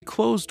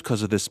closed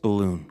because of this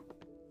balloon.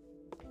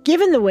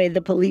 Given the way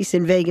the police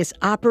in Vegas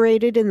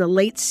operated in the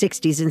late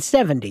 60s and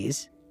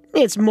 70s,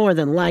 it's more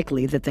than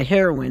likely that the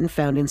heroin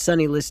found in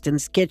Sonny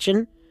Liston's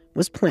kitchen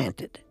was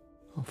planted.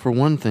 For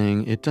one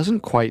thing, it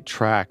doesn't quite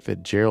track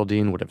that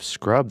Geraldine would have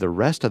scrubbed the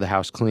rest of the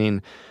house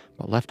clean,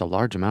 but left a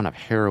large amount of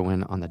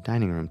heroin on the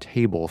dining room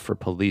table for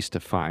police to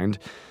find.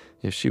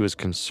 If she was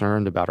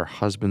concerned about her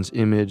husband's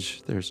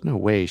image, there's no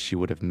way she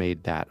would have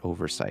made that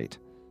oversight.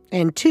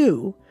 And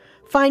two,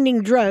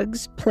 finding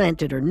drugs,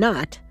 planted or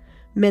not,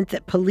 meant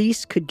that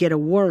police could get a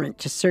warrant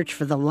to search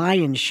for the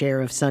lion's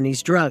share of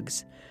Sonny's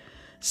drugs,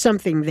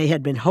 something they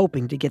had been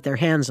hoping to get their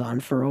hands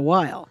on for a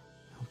while.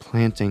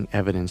 Planting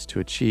evidence to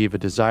achieve a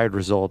desired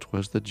result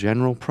was the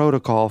general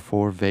protocol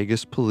for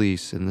Vegas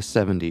police in the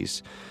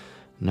 70s.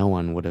 No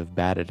one would have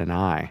batted an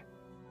eye.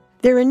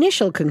 Their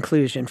initial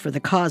conclusion for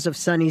the cause of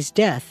Sonny's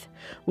death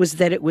was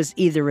that it was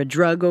either a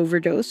drug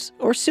overdose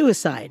or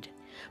suicide,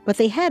 but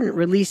they hadn't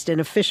released an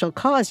official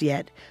cause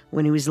yet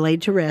when he was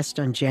laid to rest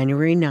on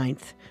January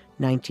 9th,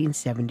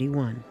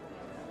 1971.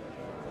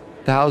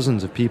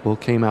 Thousands of people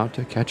came out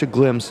to catch a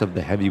glimpse of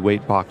the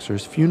heavyweight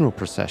boxer's funeral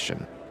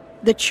procession.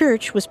 The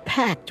church was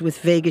packed with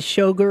Vegas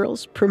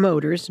showgirls,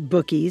 promoters,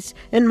 bookies,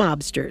 and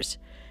mobsters.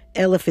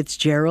 Ella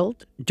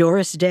Fitzgerald,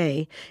 Doris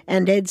Day,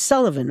 and Ed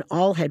Sullivan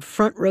all had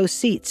front row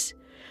seats.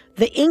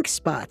 The Ink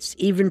Spots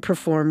even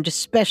performed a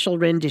special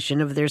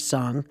rendition of their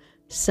song,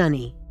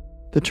 Sonny.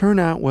 The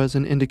turnout was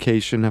an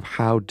indication of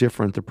how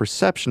different the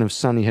perception of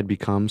Sonny had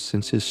become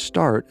since his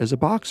start as a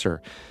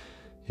boxer.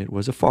 It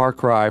was a far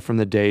cry from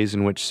the days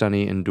in which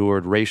Sonny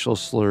endured racial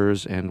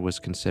slurs and was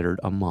considered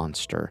a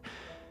monster.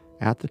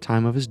 At the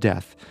time of his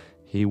death,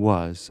 he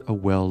was a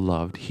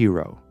well-loved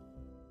hero.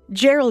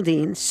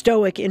 Geraldine,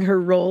 stoic in her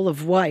role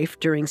of wife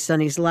during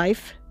Sonny's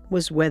life,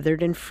 was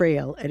weathered and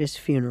frail at his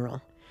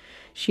funeral.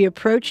 She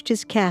approached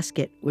his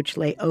casket, which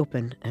lay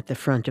open at the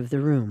front of the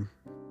room.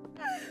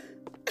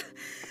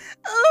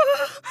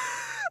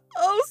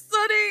 Oh,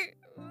 Sonny!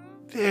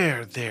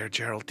 There,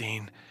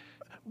 Geraldine.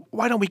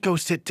 Why don't we go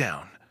sit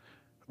down?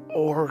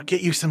 Or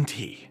get you some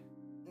tea?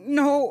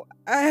 No,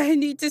 I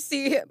need to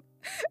see him.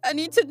 I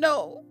need to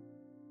know.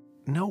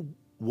 Know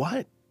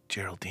what,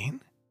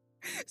 Geraldine?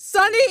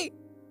 Sonny!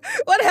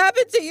 What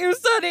happened to you,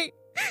 Sonny?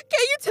 Can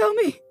you tell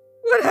me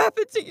what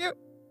happened to you?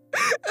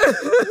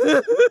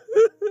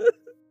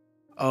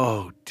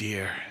 Oh,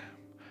 dear.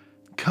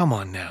 Come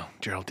on now,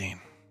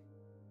 Geraldine.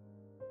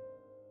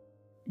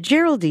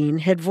 Geraldine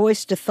had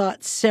voiced a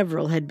thought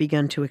several had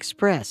begun to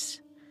express.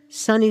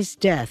 Sonny's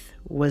death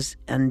was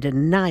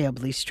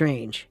undeniably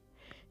strange.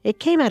 It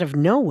came out of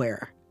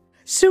nowhere.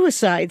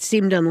 Suicide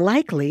seemed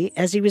unlikely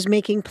as he was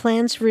making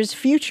plans for his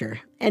future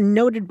and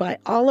noted by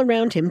all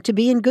around him to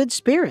be in good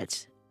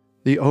spirits.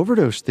 The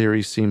overdose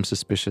theory seemed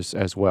suspicious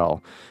as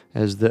well,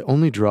 as the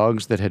only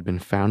drugs that had been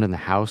found in the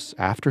house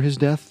after his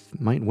death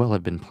might well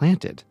have been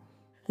planted.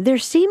 There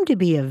seemed to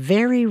be a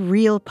very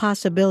real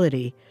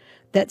possibility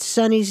that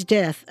Sonny's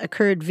death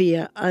occurred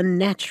via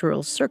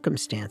unnatural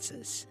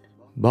circumstances.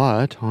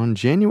 But on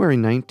January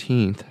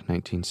 19th,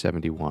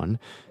 1971,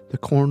 the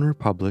coroner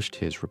published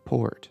his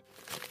report.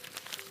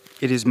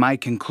 It is my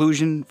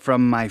conclusion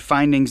from my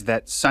findings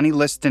that Sonny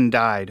Liston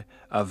died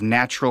of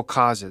natural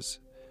causes.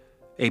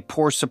 A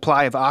poor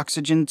supply of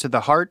oxygen to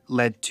the heart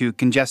led to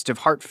congestive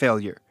heart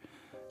failure,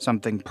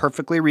 something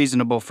perfectly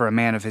reasonable for a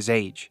man of his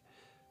age.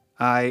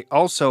 I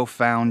also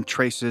found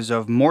traces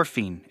of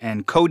morphine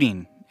and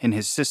codeine in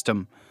his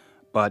system,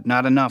 but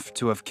not enough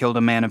to have killed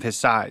a man of his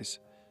size.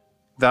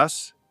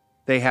 Thus,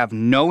 they have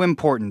no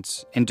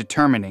importance in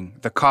determining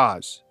the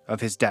cause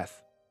of his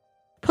death.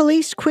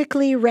 Police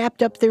quickly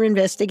wrapped up their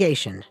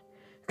investigation,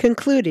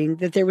 concluding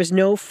that there was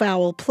no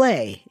foul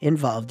play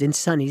involved in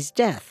Sonny's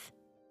death.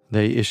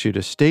 They issued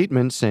a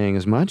statement saying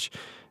as much,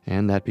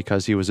 and that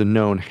because he was a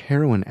known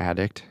heroin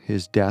addict,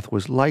 his death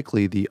was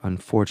likely the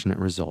unfortunate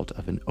result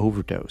of an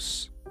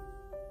overdose.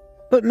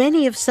 But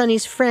many of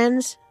Sonny's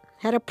friends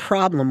had a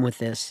problem with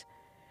this.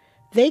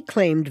 They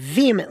claimed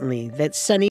vehemently that Sonny